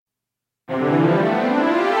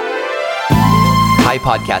Hi,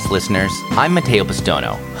 podcast listeners. I'm Matteo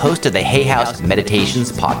Pistono, host of the Hay House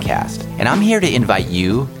Meditations podcast, and I'm here to invite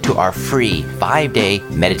you to our free 5-day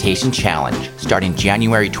meditation challenge starting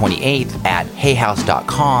January 28th at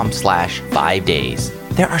hayhouse.com/5days.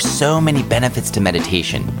 There are so many benefits to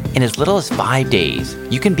meditation. In as little as 5 days,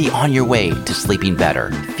 you can be on your way to sleeping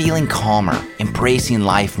better, feeling calmer, embracing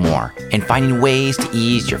life more, and finding ways to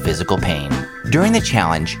ease your physical pain. During the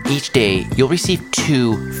challenge, each day you'll receive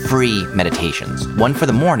 2 free meditations, one for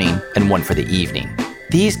the morning and one for the evening.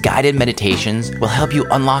 These guided meditations will help you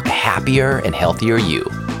unlock a happier and healthier you.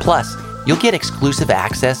 Plus, you'll get exclusive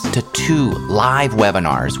access to 2 live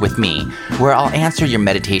webinars with me where I'll answer your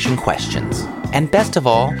meditation questions. And best of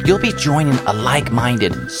all, you'll be joining a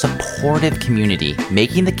like-minded, supportive community,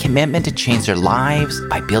 making the commitment to change their lives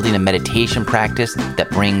by building a meditation practice that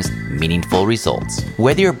brings meaningful results.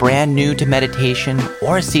 Whether you're brand new to meditation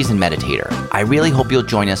or a seasoned meditator, I really hope you'll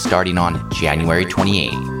join us starting on January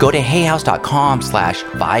 28th. Go to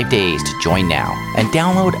hayhouse.com/5days to join now and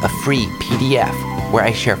download a free PDF where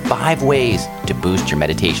I share 5 ways to boost your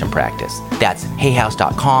meditation practice. That's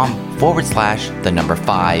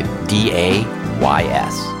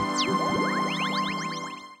hayhouse.com/5DAYS.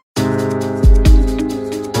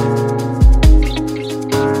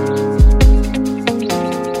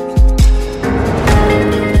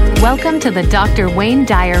 Welcome to the Dr. Wayne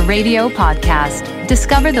Dyer radio podcast.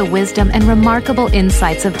 Discover the wisdom and remarkable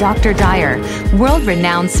insights of Dr. Dyer,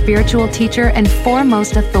 world-renowned spiritual teacher and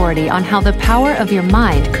foremost authority on how the power of your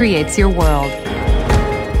mind creates your world.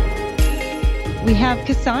 We have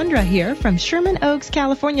Cassandra here from Sherman Oaks,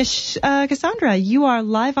 California. Cassandra, you are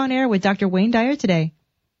live on air with Dr. Wayne Dyer today.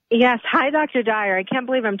 Yes. Hi, Dr. Dyer. I can't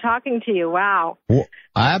believe I'm talking to you. Wow. Well,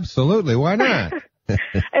 absolutely. Why not?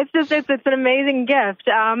 It's an amazing gift.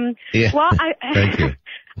 Yeah. Well, Thank you.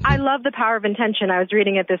 I love The Power of Intention. I was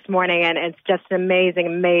reading it this morning, and it's just an amazing,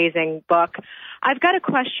 amazing book. I've got a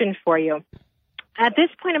question for you. At this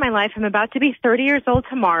point in my life, I'm about to be 30 years old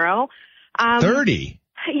tomorrow. 30?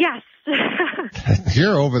 Yes.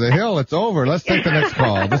 You're over the hill. It's over. Let's take the next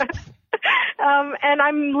call. And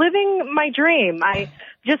I'm living my dream. I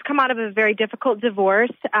just come out of a very difficult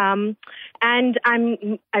divorce, and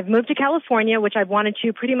I've moved to California, which I've wanted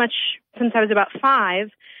to pretty much since I was about 5.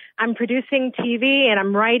 I'm producing TV, and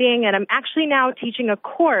I'm writing, and I'm actually now teaching a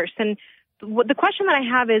course. And the question that I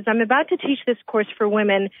have is, I'm about to teach this course for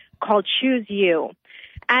women called Choose You.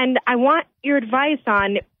 And I want your advice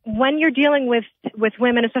on when you're dealing with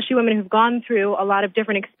women, especially women who've gone through a lot of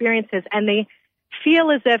different experiences, and they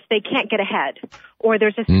feel as if they can't get ahead, or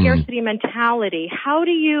there's a scarcity mentality. How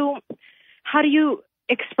do you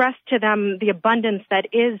express to them the abundance that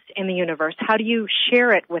is in the universe? How do you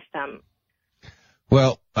share it with them?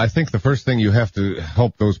 Well, I think the first thing you have to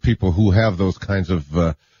help those people who have those kinds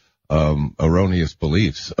of erroneous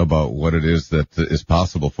beliefs about what it is that is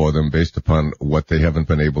possible for them based upon what they haven't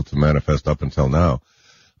been able to manifest up until now.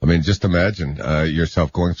 I mean, just imagine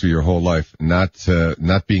yourself going through your whole life not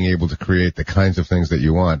being able to create the kinds of things that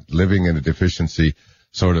you want, living in a deficiency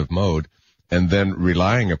sort of mode, and then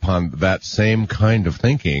relying upon that same kind of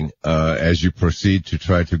thinking as you proceed to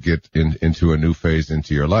try to get into a new phase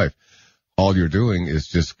into your life. All you're doing is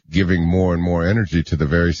just giving more and more energy to the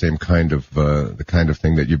very same kind of the kind of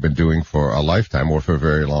thing that you've been doing for a lifetime or for a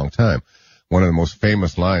very long time. One of the most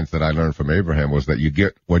famous lines that I learned from Abraham was that you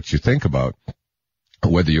get what you think about,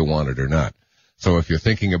 whether you want it or not. So if you're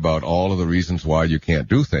thinking about all of the reasons why you can't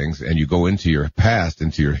do things, and you go into your past,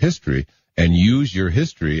 into your history, and use your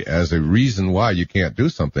history as a reason why you can't do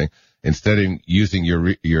something, instead of using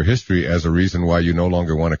your history as a reason why you no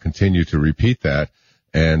longer want to continue to repeat that.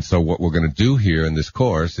 And so what we're going to do here in this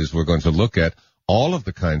course is we're going to look at all of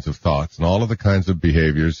the kinds of thoughts and all of the kinds of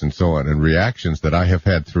behaviors and so on and reactions that I have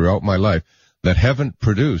had throughout my life that haven't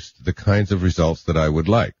produced the kinds of results that I would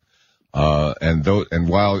like. And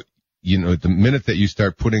while, you know, the minute that you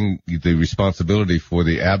start putting the responsibility for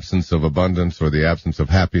the absence of abundance or the absence of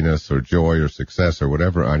happiness or joy or success or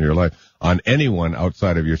whatever on your life on anyone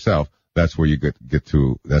outside of yourself, that's where you get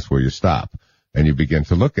to, that's where you stop. And you begin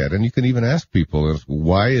to look at it. And you can even ask people,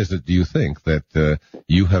 why is it, do you think, that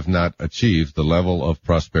you have not achieved the level of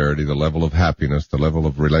prosperity, the level of happiness, the level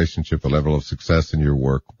of relationship, the level of success in your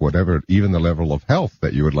work, whatever, even the level of health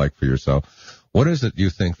that you would like for yourself? What is it you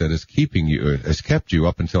think that is keeping you, has kept you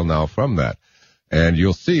up until now from that? And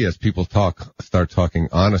you'll see as people start talking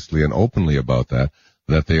honestly and openly about that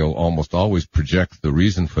they'll almost always project the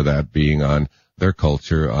reason for that being on their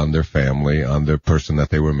culture, on their family, on the person that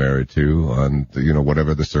they were married to, on,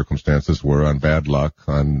 whatever the circumstances were, on bad luck,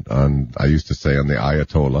 on I used to say on the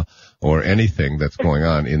Ayatollah, or anything that's going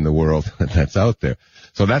on in the world that's out there.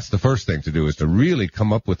 So that's the first thing to do, is to really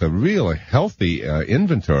come up with a real healthy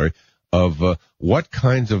inventory of what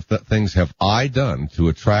kinds of things have I done to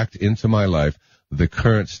attract into my life the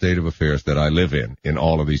current state of affairs that I live in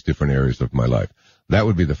all of these different areas of my life. That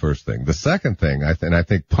would be the first thing. The second thing, I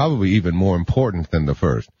think probably even more important than the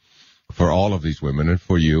first, for all of these women and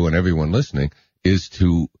for you and everyone listening, is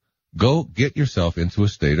to go get yourself into a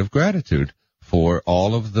state of gratitude for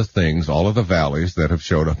all of the things, all of the valleys that have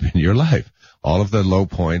showed up in your life, all of the low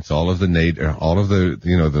points, all of the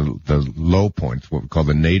low points, what we call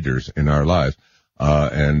the naders in our lives,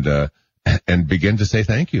 and begin to say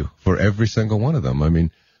thank you for every single one of them. I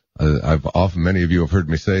mean, many of you have heard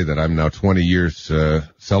me say that I'm now 20 years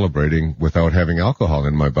celebrating without having alcohol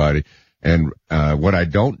in my body. And what I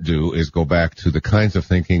don't do is go back to the kinds of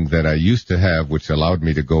thinking that I used to have, which allowed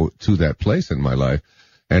me to go to that place in my life.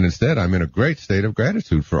 And instead, I'm in a great state of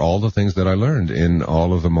gratitude for all the things that I learned in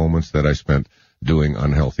all of the moments that I spent doing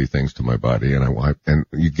unhealthy things to my body. And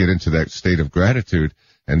you get into that state of gratitude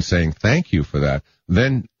and saying thank you for that.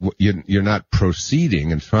 Then you're not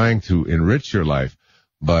proceeding and trying to enrich your life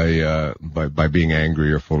by being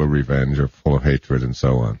angry or full of revenge or full of hatred and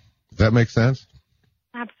so on. Does that make sense?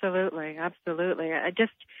 Absolutely. I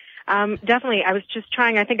just, definitely,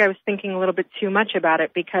 I think I was thinking a little bit too much about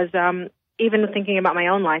it, because, even thinking about my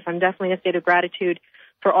own life, I'm definitely in a state of gratitude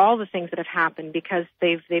for all the things that have happened, because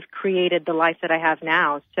they've created the life that I have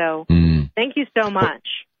now. So thank you so much.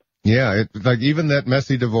 Yeah, like even that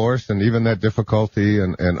messy divorce and even that difficulty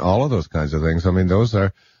and all of those kinds of things. I mean, those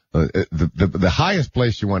are the highest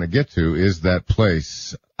place you want to get to is that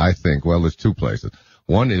place, I think. Well, there's two places.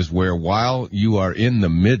 One is where while you are in the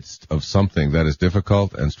midst of something that is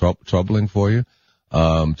difficult and troubling for you,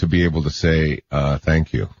 to be able to say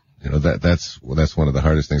thank you. That's one of the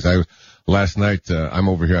hardest things. Last night, I'm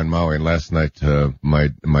over here on Maui, and last night,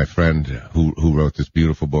 my friend who wrote this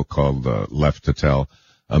beautiful book called Left to Tell,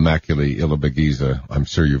 Immaculée Ilibagiza, I'm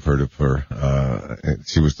sure you've heard of her.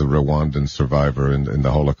 She was the Rwandan survivor in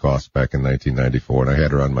the Holocaust back in 1994, and I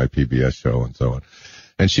had her on my PBS show and so on.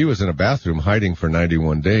 And she was in a bathroom hiding for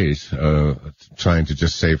 91 days, trying to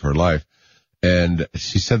just save her life. And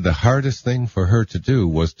she said the hardest thing for her to do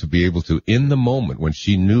was to be able to, in the moment when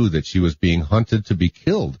she knew that she was being hunted to be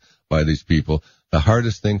killed by these people, the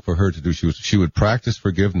hardest thing for her to do, she would practice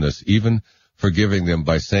forgiveness, even forgiving them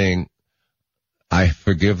by saying, I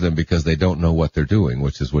forgive them because they don't know what they're doing,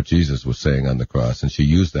 which is what Jesus was saying on the cross. And she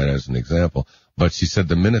used that as an example. But she said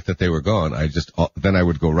the minute that they were gone, then I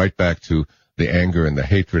would go right back to the anger and the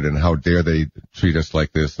hatred and how dare they treat us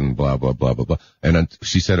like this and blah, blah, blah, blah, blah. And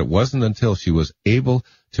she said it wasn't until she was able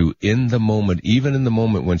to, in the moment, even in the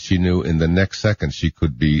moment when she knew in the next second she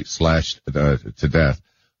could be slashed to death,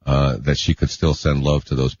 that she could still send love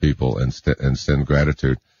to those people and send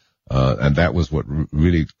gratitude. And that was what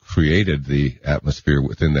really created the atmosphere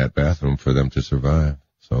within that bathroom for them to survive.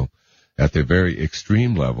 So at the very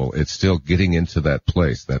extreme level, it's still getting into that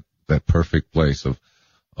place, that perfect place of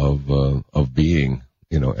being,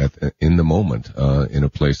 in the moment, in a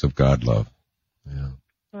place of God love. Yeah.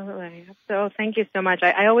 Absolutely. So thank you so much.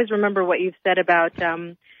 I always remember what you've said about,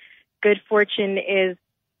 good fortune is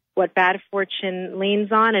what bad fortune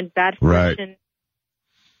leans on, and bad fortune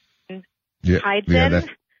hides in.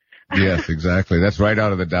 Yes, exactly. That's right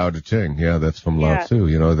out of the Tao Te Ching. Yeah, that's from Lao Tzu.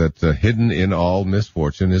 That hidden in all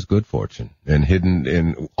misfortune is good fortune, and hidden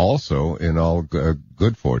in all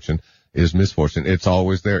good fortune is misfortune. It's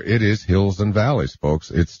always there. It is hills and valleys,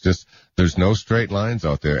 folks. It's just, there's no straight lines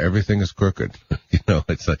out there. Everything is crooked.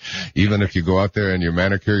 It's like, even if you go out there and you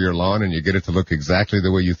manicure your lawn and you get it to look exactly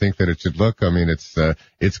the way you think that it should look, I mean,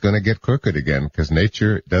 it's going to get crooked again, because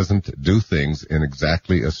nature doesn't do things in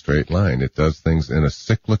exactly a straight line. It does things in a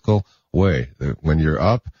cyclical way. When you're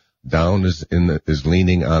up, down is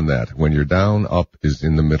leaning on that. When you're down, up is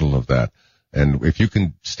in the middle of that. And if you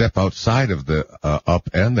can step outside of the up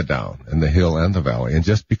and the down and the hill and the valley and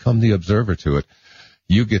just become the observer to it,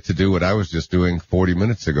 you get to do what I was just doing 40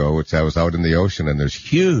 minutes ago, which I was out in the ocean, and there's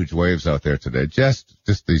huge waves out there today. Just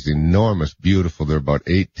these enormous, beautiful, they're about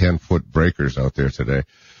 8-10 foot breakers out there today.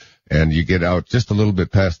 And you get out just a little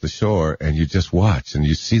bit past the shore and you just watch and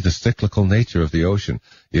you see the cyclical nature of the ocean.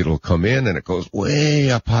 It'll come in and it goes way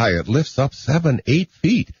up high. It lifts up 7-8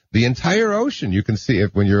 feet. The entire ocean, you can see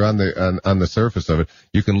it when you're on the surface of it.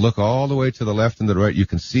 You can look all the way to the left and the right. You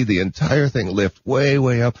can see the entire thing lift way,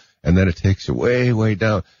 way up, and then it takes you way, way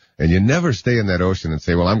down. And you never stay in that ocean and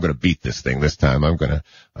say, well, I'm going to beat this thing this time.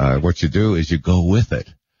 What you do is you go with it.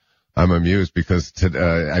 I'm amused because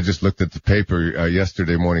I just looked at the paper,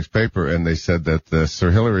 yesterday morning's paper, and they said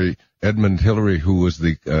that Edmund Hillary, who was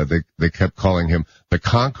they kept calling him the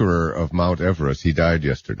conqueror of Mount Everest. He died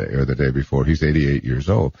yesterday or the day before. He's 88 years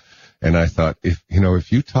old. And I thought, if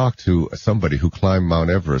you talk to somebody who climbed Mount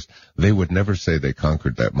Everest, they would never say they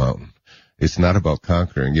conquered that mountain. It's not about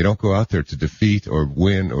conquering. You don't go out there to defeat or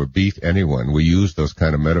win or beat anyone. We use those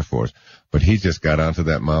kind of metaphors. But he just got onto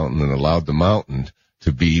that mountain and allowed the mountain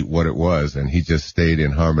to be what it was, and he just stayed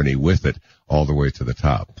in harmony with it all the way to the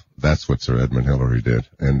top. That's what Sir Edmund Hillary did.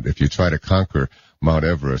 And if you try to conquer Mount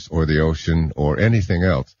Everest or the ocean or anything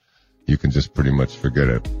else, you can just pretty much forget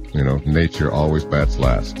it. Nature always bats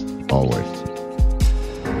last. Always.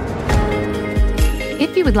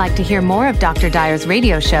 If you would like to hear more of Dr. Dyer's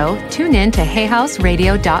radio show, tune in to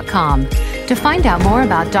hayhouseradio.com. To find out more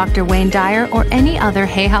about Dr. Wayne Dyer or any other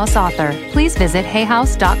Hay House author, please visit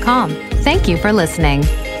hayhouse.com. Thank you for listening.